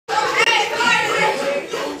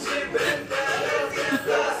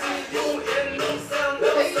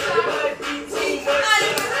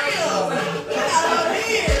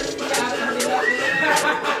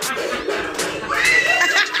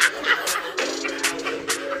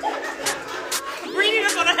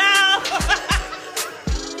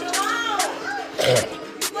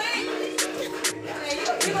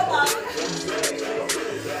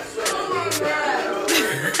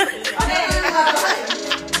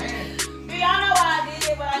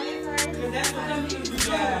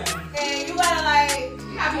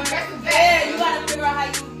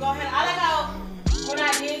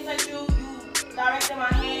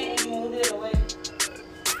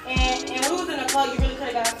know you really could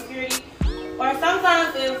have got security. Or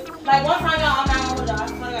sometimes if, like one time, y'all, I'm not gonna hold y'all, I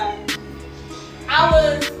swear to God. I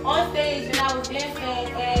was on stage and I was dancing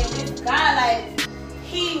and this guy, like,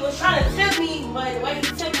 he was trying to tip me, but the way he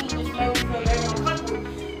tipped me just made me feel very uncomfortable.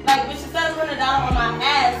 Like, bitch, instead of putting $1 on my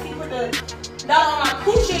ass, he put the $1 on my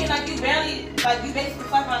coochie, like you basically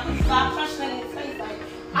fuck my coochie, so I punched him in his face. Like,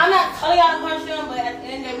 I'm not telling y'all to punch him, but at the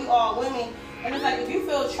end of the day, we all women. And it's like, if you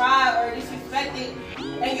feel tried or disrespected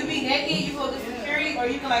and you be naked, you feel insecurity, or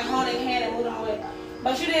you can like hold their hand and move them away.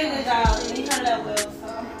 But you did a good job, and you turned it out well,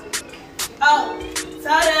 so. Oh,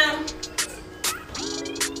 tell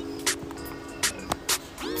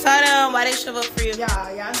them why they should vote for you.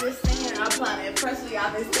 Y'all just saying, I'm playing that pressure.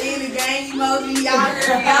 Y'all been seeing the gang emoji. Y'all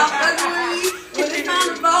fucking with me. When it's time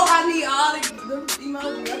to vote, I need all the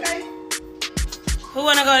emojis, okay? Who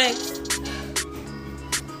wanna go next?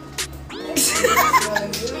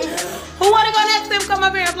 Who wanna go next? Them come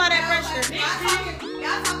up here and apply that pressure.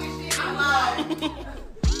 Y'all talking shit. I'm live.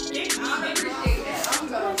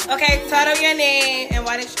 Okay, tell them your name and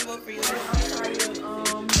why they should vote for you.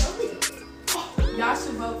 Y'all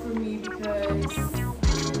should vote for me because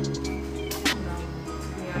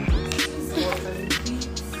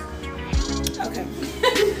okay.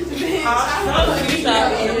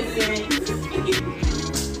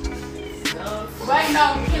 Wait, no,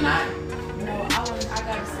 can I? No, I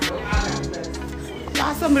gotta say. Why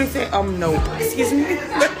somebody say no? Excuse me.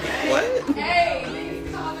 What? Hey,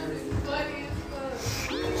 these colors is funny as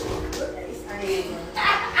fuck.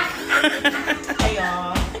 Hey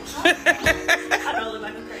y'all. I don't look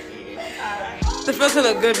like a crackhead. The filter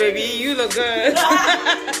look good, baby. You look good.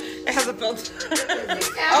 It has a filter.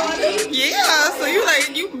 Oh, yeah. So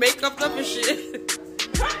you makeup up and shit.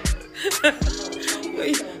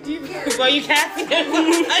 Well, you casting it.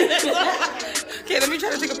 Okay, let me try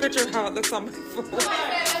to take a picture of how it looks on my phone.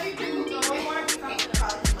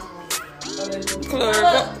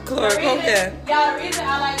 Clark, okay. Y'all, the reason I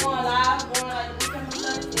like going live, going like the bootcamp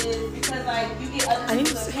stuff is because like you get other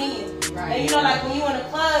people's opinion. Right. And you know, like when you in a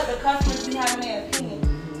club, the customers be having their opinion.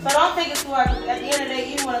 So don't think it's too hard. At the end of the day,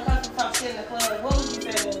 even when a customer talks shit in the club, what would you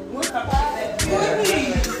say to them? What type of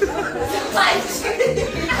shit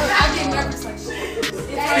I get nervous like shit.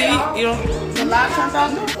 See, you know, the live turned on.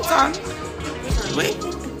 Son. Wait.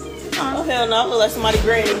 Oh hell no, I look like somebody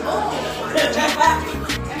granny.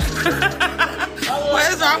 What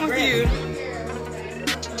is wrong with you?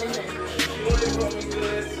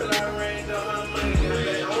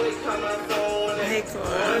 Hey,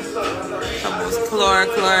 Clark.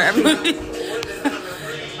 Clark. Everybody.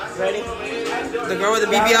 Ready? The girl with the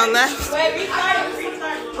BBL left? Wait,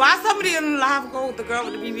 restart. Why somebody in live go with the girl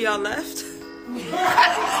with the BBL left? Oh,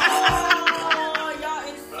 y'all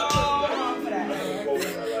is so wrong for that.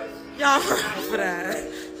 Y'all wrong for that.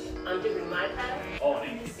 I'm giving my path on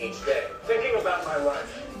each day, thinking about my life.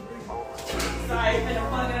 Sorry, I'm gonna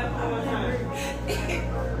fuck it up one more time.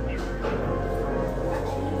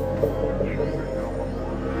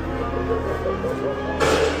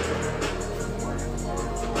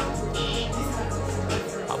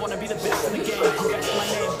 I wanna be the best in the game. That's my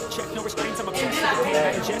name. Check no restraints. I'm a piece of the pain. I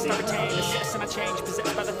ingest, I retain, assess, and I change.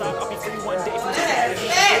 Possessed by the thought I'll be free one day from today.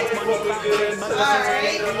 Money, clout, fame, mother,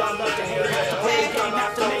 we all love to hate. Have to play the game,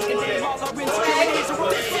 have to make a name. All our insecurities are what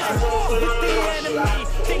this is wrong with the enemy.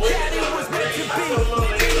 Think that it was meant to be.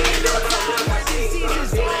 Living in a time where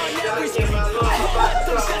diseases on every street. I let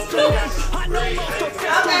them fester. I know most of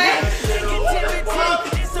fester.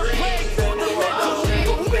 Negativity is a plague for the mentally.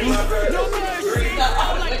 No mercy.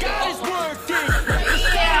 All I got is working.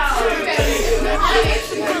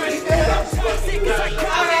 Sick as I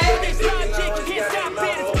cry. This logic, you can't stop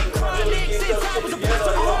it. It's been chronic since I was a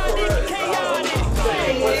person chronic, chaotic.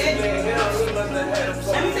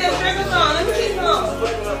 Let me see a trigger song. Let me see a song.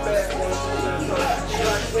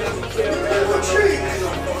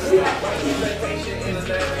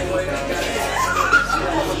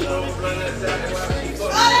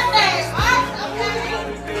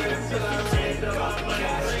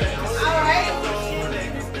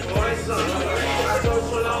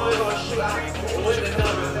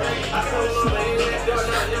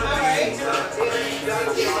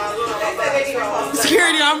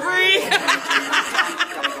 Security, I'm free.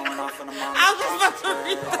 I was about to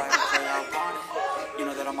read that. You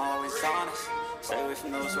know that I'm always honest. Stay away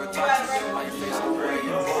from those who are toxic. On your face, I'm very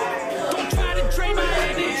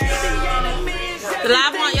The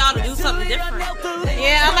live want y'all to do something different.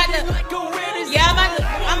 Yeah, I'm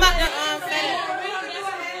about to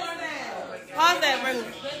pause that room.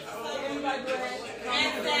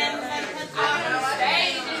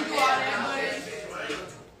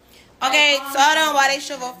 Okay, tell them why they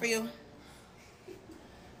should vote for you.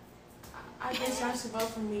 I guess y'all should vote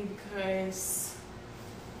for me because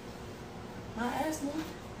my ass moved.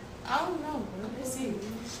 I don't know, bro. Let's see.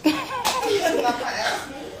 I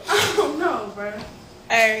don't know, bro.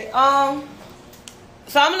 Alright,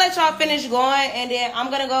 so I'm gonna let y'all finish going, and then I'm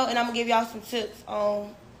gonna go and I'm gonna give y'all some tips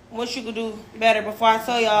on what you could do better before I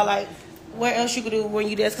tell y'all like what else you could do when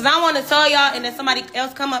you dance. Cause I want to tell y'all and then somebody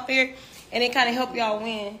else come up here and it kind of help y'all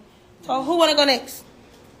win. So who wanna go next?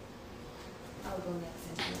 I'll go next.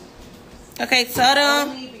 Okay, tell them.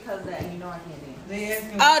 Only because that you know I can't dance.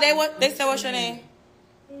 Oh, they said what's your name?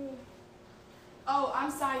 Oh,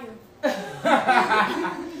 I'm Saya.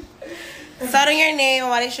 Tell them your name and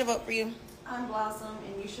why they should vote for you. I'm Blossom,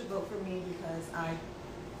 and you should vote for me because I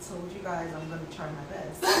told you guys I'm going to try my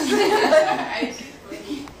best.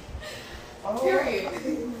 Period.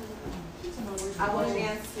 I want to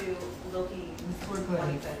dance to Loki when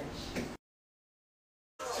he finish.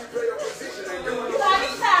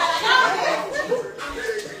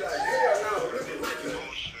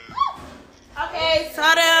 Okay,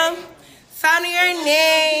 tell them your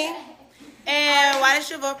name and why they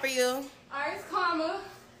should vote for you. Alright, it's Karma.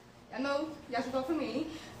 I know y'all should vote for me.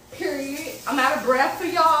 Period. I'm out of breath for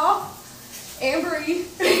y'all. And breathe.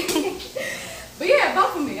 But yeah,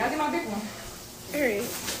 vote for me. I did my big one. Period.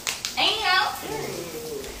 Alright,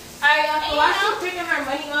 Alright, y'all, so while she's picking her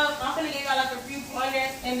money up, I'm gonna give y'all like a few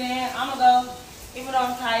pointers and then I'm gonna go, even though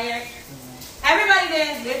I'm tired. Everybody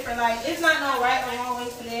dance different, like it's not no right or wrong way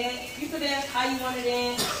to dance. You can dance how you wanna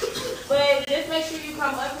dance. But just make sure you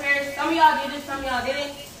come up here. Some of y'all did this, some of y'all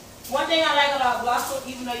didn't. One thing I like about Blossom,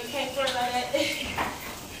 even though you can't flirt like that,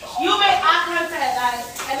 you make eye contact, like,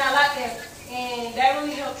 and I like that. And that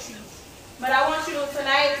really helps you. But I want you to,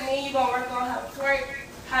 tonight, me and you gonna work on how to twerk,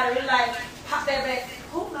 how to really like pop that back.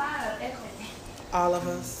 Who lied? Echo. All of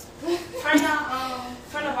us. Turn the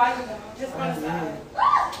volume down. Just on the side.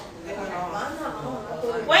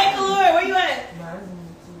 Wait, Kalura, where you at?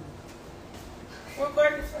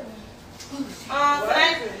 Record this for me.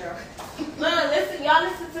 Tonight, look, listen, y'all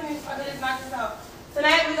listen to me so I can just knock this out.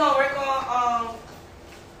 Tonight we gonna work on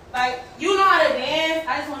like you know how to dance.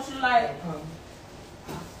 I just want you to like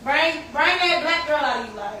bring that black girl out of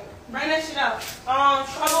you, like bring that shit out.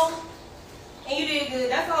 Trouble, and you did good.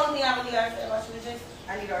 That's the only thing I really gotta say about you. Is just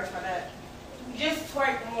I need to arch my back. just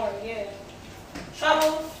twerk more, yeah.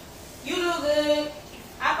 Trouble, you do good.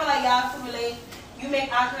 I feel like y'all too relate. You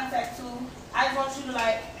make eye contact too. I just want you to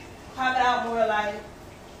like pop it out more, like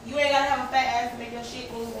you ain't gotta have a fat ass to make your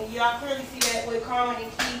shit move, and y'all clearly see that with Karma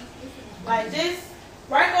and Keith. Like just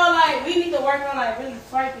work on like we need to work on like really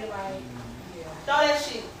twerking, like throw that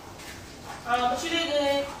shit. But you did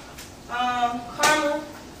good. Karma,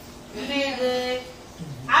 you did good.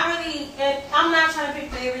 And I'm not trying to pick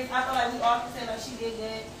favorites. I feel like we all can say like she did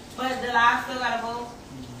good, but the last still gotta vote.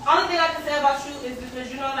 Only thing I can say about you is because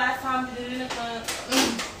you know last time we did it in the club.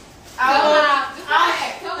 Tell her.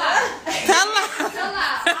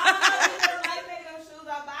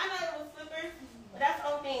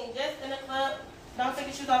 Don't take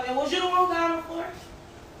your shoes off. And was you the one who got on the floor?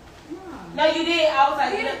 No, you did. I was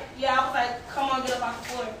like, I was like, come on, get up off the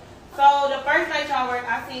floor. So the first night y'all worked,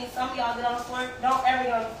 I seen some of y'all get on the floor. Don't ever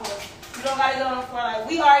get on the floor. You don't gotta get on the floor. Like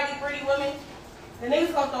we already pretty women. The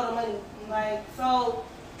niggas gonna throw the money. Like so,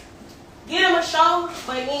 get them a show,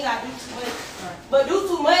 but you ain't gotta do too much. But do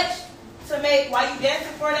too much to make while you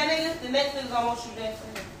dancing for that nigga, the next nigga gonna want you to dance for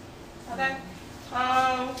him. Okay.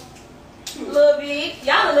 Little bit,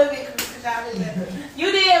 y'all a little bit because y'all did that.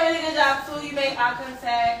 You did a really good job too. You made eye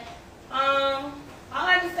contact. All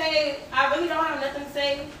I can say, I really don't have nothing to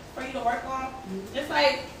say for you to work on. Just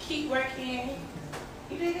like keep working.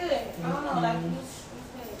 You did good. I don't know, like you was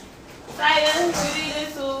good. Saya, you did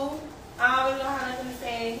good too. I really don't have nothing to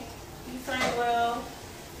say. You turned well.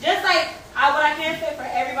 Just like what I can say for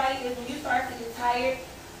everybody is when you start to get tired,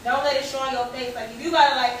 don't let it show on your face. Like if you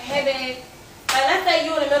got like headache. Like, let's say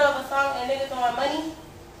you in the middle of a song and niggas throwing money.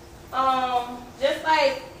 Just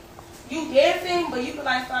like you dancing, but you could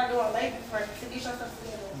like start doing labor first to get yourself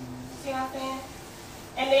together. See what I'm saying?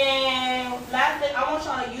 And then last thing, I want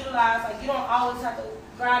y'all to utilize, like you don't always have to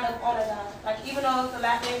grind up on a dime. Like even though it's the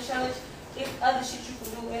last day challenge, it's other shit you can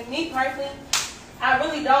do. And me personally, I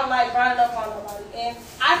really don't like grinding up on nobody. And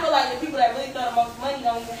I feel like the people that really throw the most money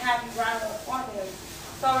don't even have you grinding up on them.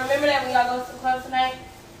 So remember that when y'all go to the club tonight,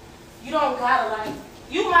 you don't gotta like,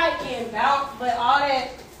 you might get bounced, but all that,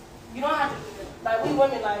 you don't have to do it. Like we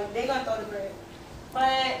women, like they gonna throw the bread.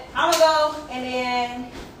 But I'ma go, and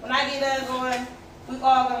then when I get done going, we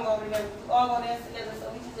all gonna go together. We all gonna dance together, so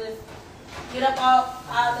we can just get up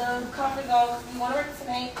out of the comfort zone. We wanna work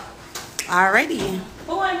tonight. Alrighty.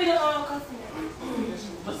 Who wanna be the customer?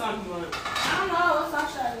 What song you want?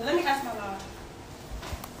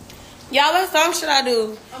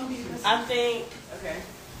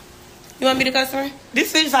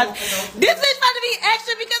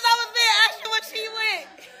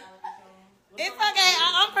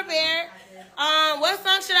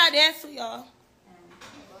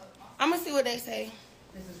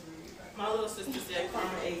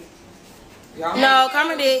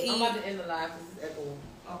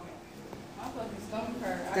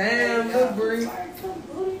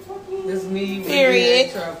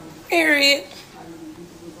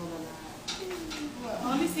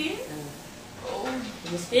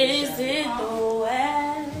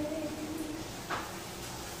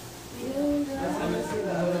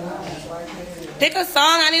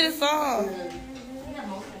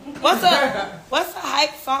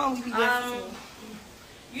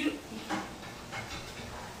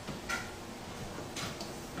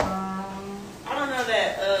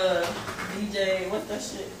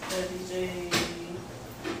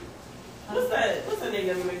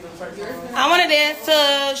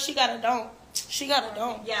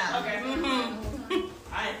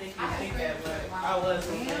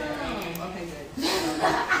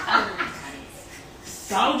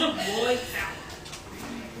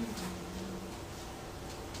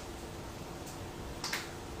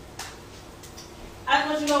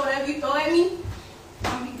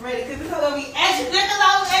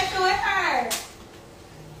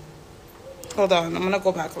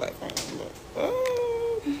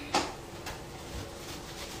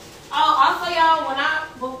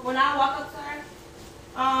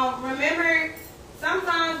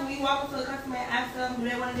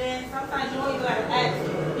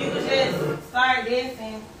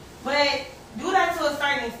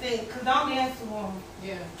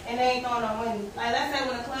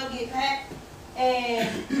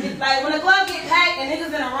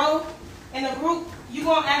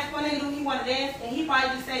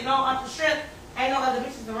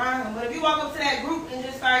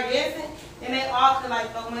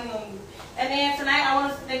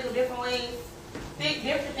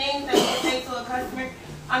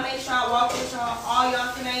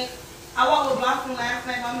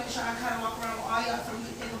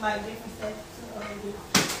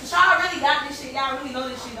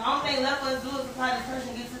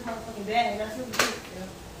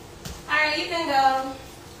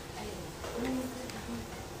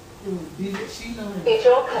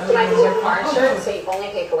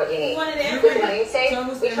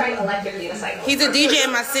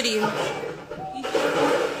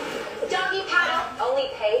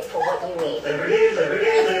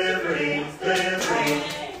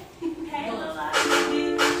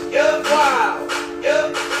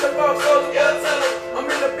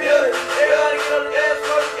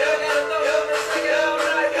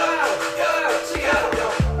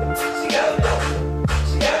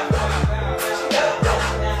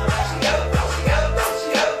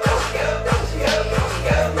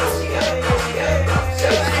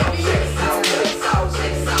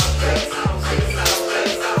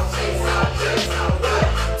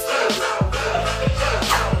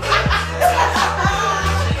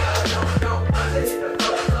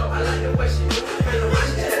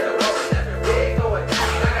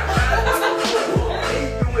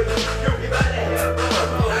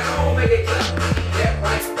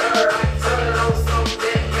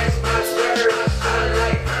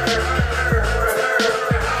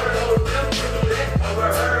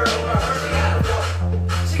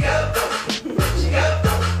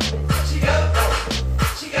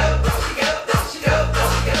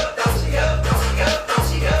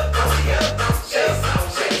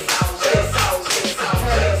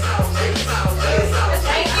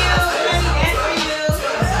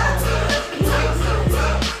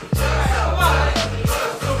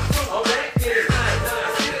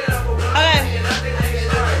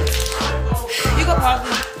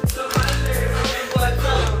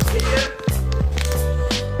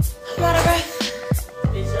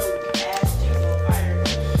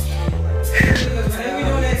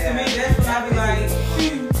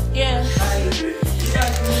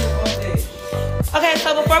 Okay,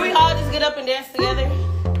 so before we all just get up and dance together,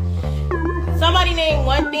 somebody name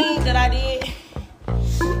one thing that I did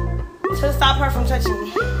to stop her from touching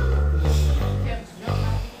me.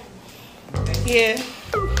 Yeah.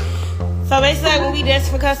 So basically, like, when we dance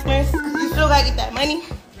for customers, you still gotta get that money.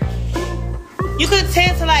 You could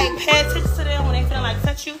tend to like pay attention to them when they feeling like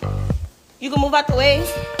touch you. You can move out the way.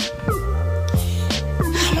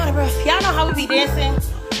 I'm out of breath. Y'all know how we be dancing,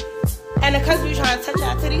 and the customer trying to touch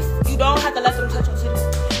our titties. You don't have to let them touch your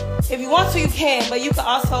titties. If you want to, you can, but you can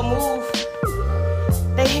also move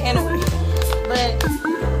their hand away. But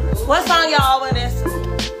what song y'all want to dance to?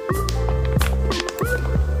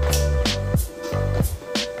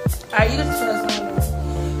 Alright, you can trust me.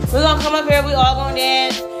 We're gonna come up here, we all gonna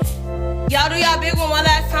dance. Y'all do y'all big one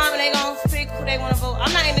last time and they gonna pick who they wanna vote.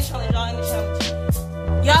 I'm not in the challenge, y'all in the challenge.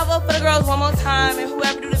 Y'all vote for the girls one more time and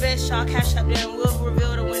whoever do the best, y'all cash up there and we'll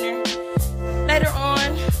reveal the winner later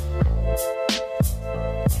on.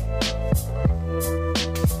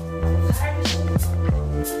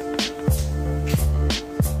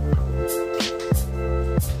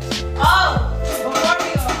 Oh, before we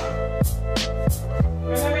go,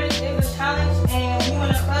 remember this is a challenge and you in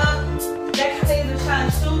a club, that is a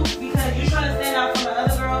challenge too because you're trying to stand out from the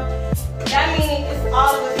other girl. That means it's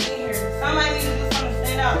all of us in here. Somebody needs to do something to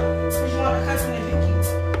stand out because you want the customer to pick you.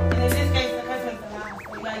 And in this case, the customer's allowed, so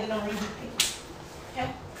you gotta get on reason to pick. Okay?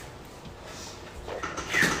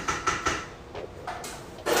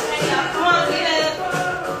 Okay, y'all, come on, get it.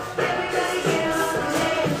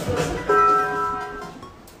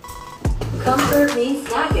 Comfort means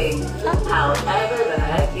snacking, however the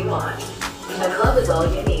heck you want. The club is all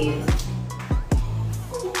you need.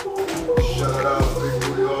 Shout out, big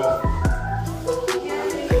booty off.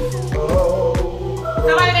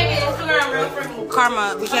 Somebody make an Instagram reel for me.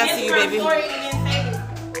 Karma, we can't see you, baby. Story and then save it.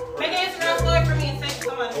 Make an Instagram story for me and save it.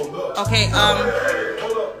 Somebody. Okay,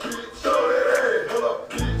 Hold up, bitch, show that ass. Hold up,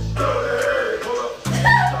 bitch, show that ass. Hold up,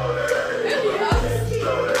 bitch, show that ass.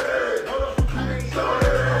 Show that ass. Hold up, bitch, show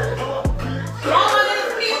that ass. Hold up, bitch, show All of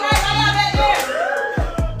this piece right now back there.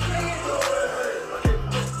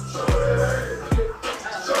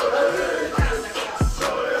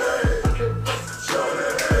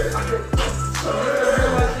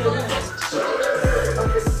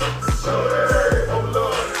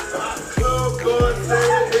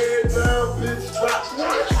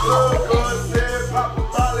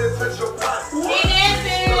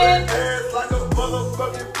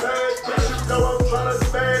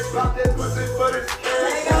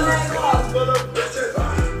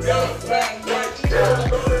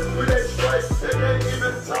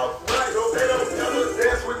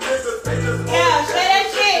 Yeah, say that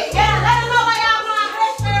shit. Yeah, let them know why y'all know I'm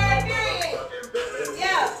rich, period.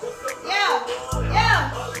 Yeah,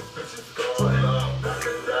 yeah.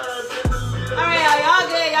 All right, y'all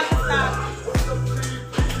good. Y'all can stop.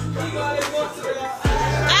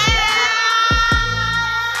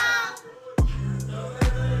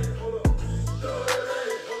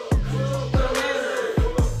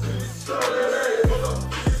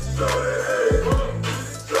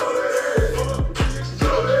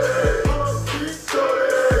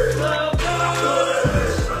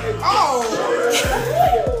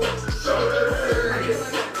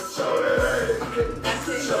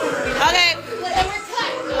 Okay.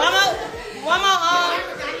 One more.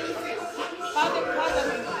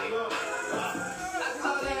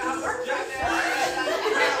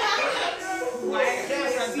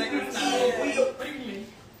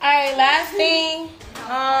 Alright, last thing.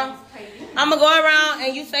 I'm gonna go around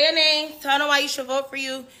and you say your name, tell them why you should vote for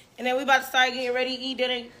you, and then we about to start getting ready, eat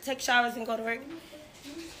dinner, take showers, and go to work.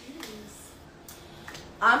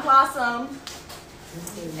 I'm Blossom,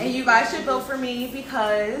 and you guys should vote for me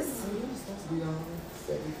because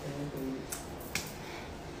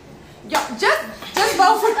just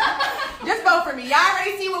vote for me. Y'all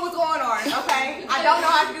already see what was going on, okay? I don't know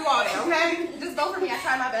how to do all that, okay? Just vote for me. I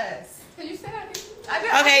try my best. Can you say that?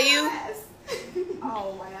 Okay, you.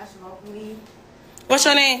 Oh, why y'all should vote for me? What's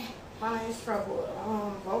your name? My name's Trouble.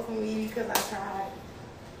 Vote for me because I tried.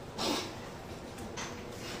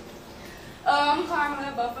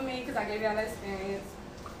 Karma, vote for me because I gave y'all that experience.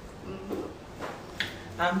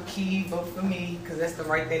 I'm Key, vote for me, because that's the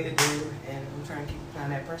right thing to do, and I'm trying to keep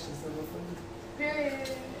applying that pressure, so vote for me. Period.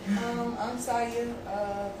 I'm Saya.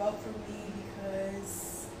 Vote for me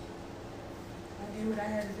because I did what I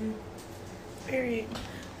had to do. Period.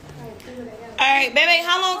 Alright, baby,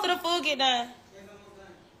 how long till the food get done?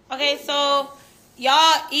 Okay, so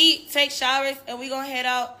y'all eat, take showers, and we gonna head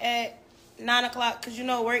out at 9 o'clock because you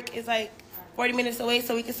know work is like 40 minutes away,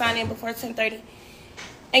 so we can sign in before 10:30.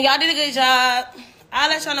 And y'all did a good job. I'll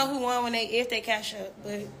let y'all know who won if they cash up,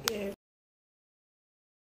 but yeah.